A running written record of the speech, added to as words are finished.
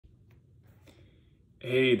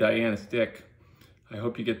Hey, Diane, it's Dick. I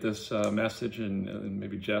hope you get this message, and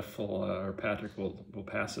maybe Jeff will, or Patrick will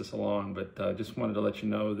pass this along. But just wanted to let you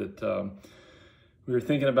know that we were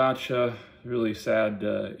thinking about you. Really sad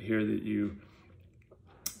to hear that you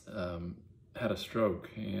had a stroke,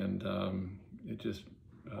 and it just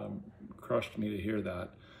crushed me to hear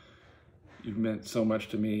that. You've meant so much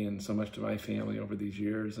to me and so much to my family over these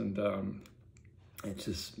years, and it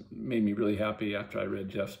just made me really happy after I read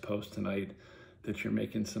Jeff's post tonight that you're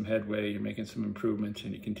making some headway, you're making some improvements,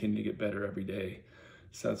 and you continue to get better every day.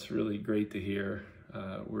 So that's really great to hear.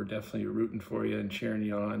 We're definitely rooting for you and cheering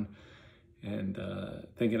you on, and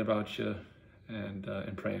thinking about you,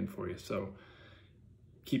 and praying for you. So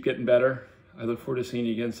keep getting better. I look forward to seeing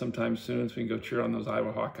you again sometime soon so we can go cheer on those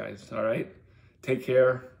Iowa Hawkeyes. All right? Take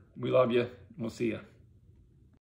care. We love you. We'll see you.